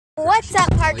What's up,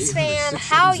 Parks fam?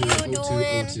 How you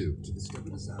doing?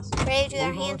 Ready to do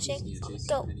our handshake?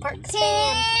 Go, Parks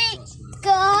fam.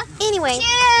 Go. Anyway,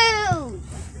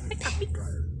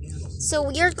 so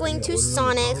we are going to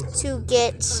Sonic to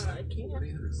get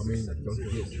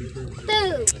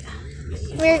Food.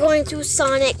 We're going to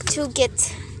Sonic to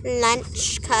get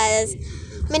lunch because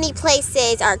many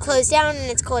places are closed down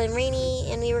and it's cold and rainy,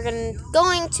 and we were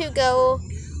going to go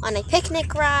on a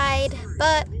picnic ride,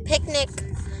 but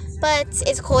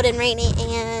it's cold and rainy,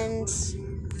 and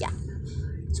yeah,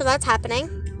 so that's happening.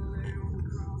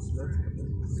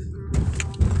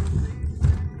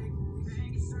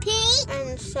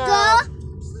 And so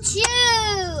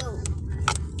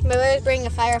my brother's bringing a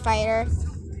firefighter.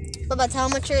 Bubba, tell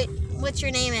him what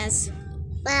your name is.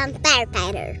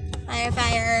 Firefighter.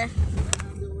 Firefighter.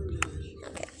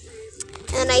 Okay.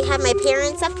 And I have my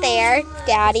parents up there.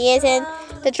 Daddy is in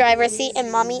the driver's seat,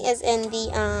 and Mommy is in the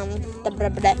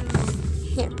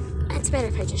Here, it's better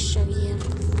if I just show you.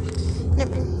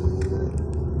 Never mind.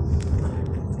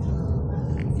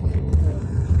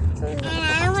 And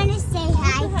I want to say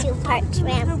hi to Parks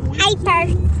fam. Hi,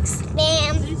 Parks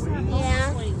fam.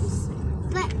 Yeah.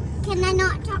 But can I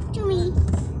not talk to me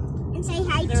and say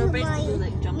hi to me,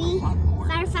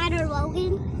 Firefighter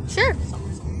Logan? Sure.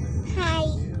 Hi.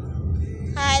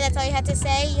 Hi, that's all you have to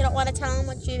say? You don't want to tell him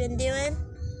what you've been doing?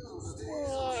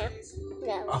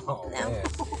 Yeah. No. Oh, No. man.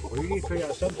 Well, you need to figure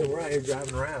out something. We're out here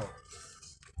driving around.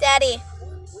 Daddy.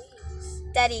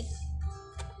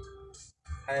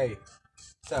 Hey,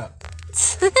 what's up?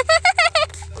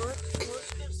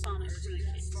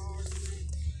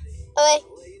 Okay.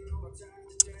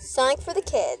 Sonic for the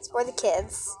kids. For the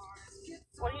kids.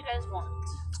 What do you guys want?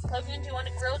 Logan, do you want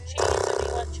a grilled cheese or do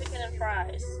you want chicken and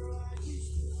fries?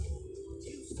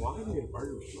 Why do you get a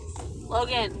burger?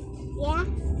 Logan, Yeah.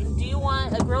 do you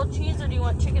want a grilled cheese or do you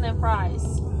want chicken and fries?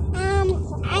 I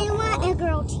want a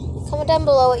grilled cheese. Comment down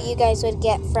below what you guys would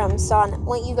get from Sonic.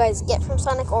 What you guys get from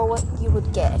Sonic, or what you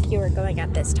would get if you were going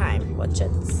at this time, which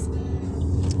is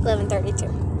 11:32.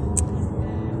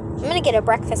 I'm gonna get a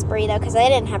breakfast burrito because I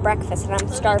didn't have breakfast and I'm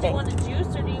Logan, starving. do you want a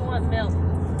juice or do you want milk?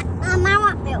 I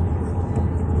want milk.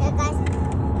 Yeah, guys,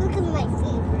 look at my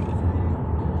favorite.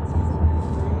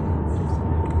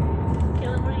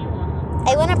 Kaylin, what do you want?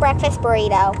 I want a breakfast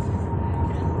burrito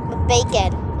with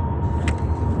bacon.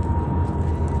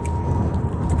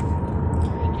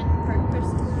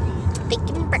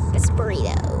 Bacon breakfast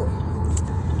burrito.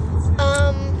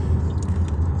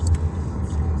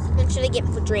 What should I get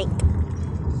for drink?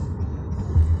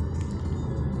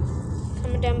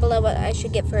 Comment down below what I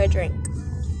should get for a drink.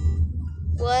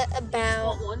 What You about?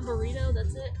 want one burrito?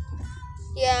 That's it?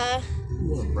 Yeah, You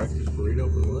want a breakfast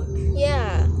burrito for lunch?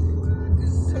 yeah.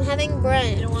 I'm having You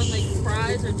brunch. don't want like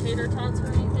fries or tater tots or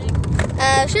anything?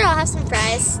 Sure, I'll have some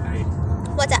fries. Hey,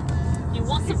 What's up? You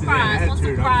want some if fries? Want some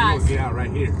I'm going to fries? get out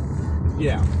right here.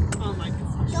 Yeah. Oh my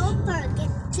gosh. Don't forget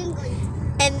chingling.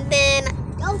 And then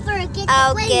Don't forget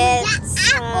I'll to play get with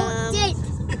that apple dick.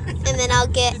 and then I'll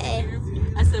get a.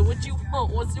 I said, what you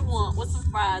want? What you want? Want some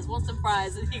fries? Want some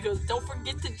fries? And he goes, don't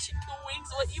forget the chicken wings,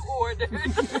 what you ordered.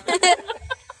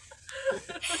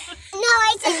 No,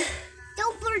 I said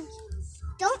don't afford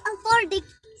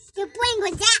to play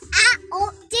with that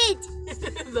apple dick.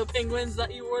 The penguins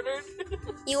that you ordered.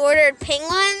 You ordered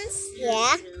penguins?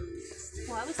 Yeah.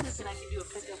 Well, I was thinking I could do a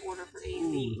pickup order for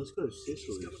A&B. Let's go to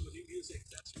Sicily.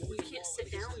 We can't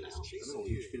sit down though. No,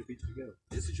 you just get a pizza to go.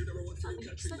 You said you don't want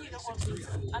pizza.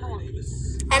 I don't want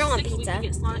pizza. I don't want We pizza. could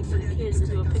get Sonic for the kids and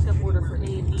do a pickup order for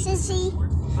A&B. Sissy,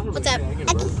 What's up?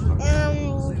 I just love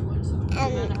you.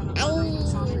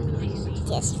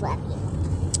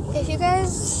 If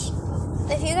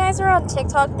you guys are on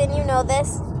TikTok, then you know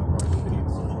this.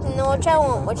 You know what I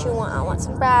want. What you want? I want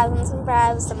some fries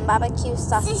with some barbecue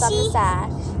sauce on the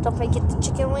side. Don't forget the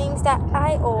chicken wings that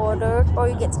I ordered, or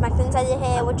you get smacked inside your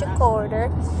head with your quarter.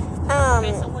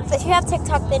 If you have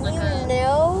TikTok, then you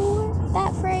know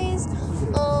that phrase.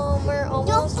 We're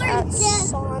almost at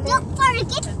Sonic. Don't forget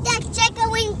that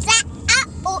chicken wings that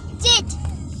apple dick.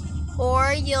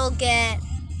 Or you'll get.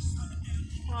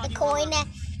 The coin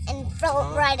and throw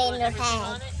it right in your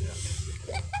hand.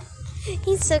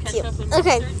 He's so cute.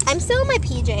 Okay, I'm still in my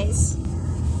PJs.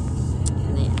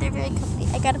 They're very comfy.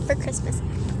 I got it for Christmas.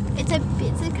 It's a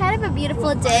kind of a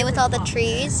beautiful day with all the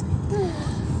trees.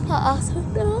 How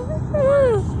awesome!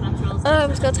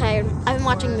 I'm so tired. I've been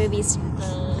watching movies.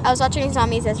 I was watching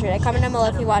Zombies yesterday. Comment down below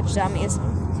if you watch Zombies.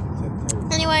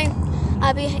 Anyway,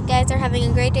 I hope you guys are having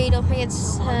a great day. Don't forget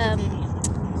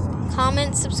to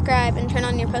comment, subscribe, and turn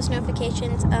on your post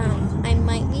notifications. I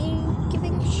might be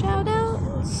giving shout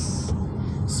outs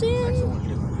soon.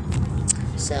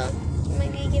 So I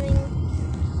might be giving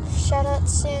shout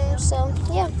outs soon. So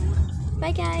yeah.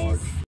 Bye guys.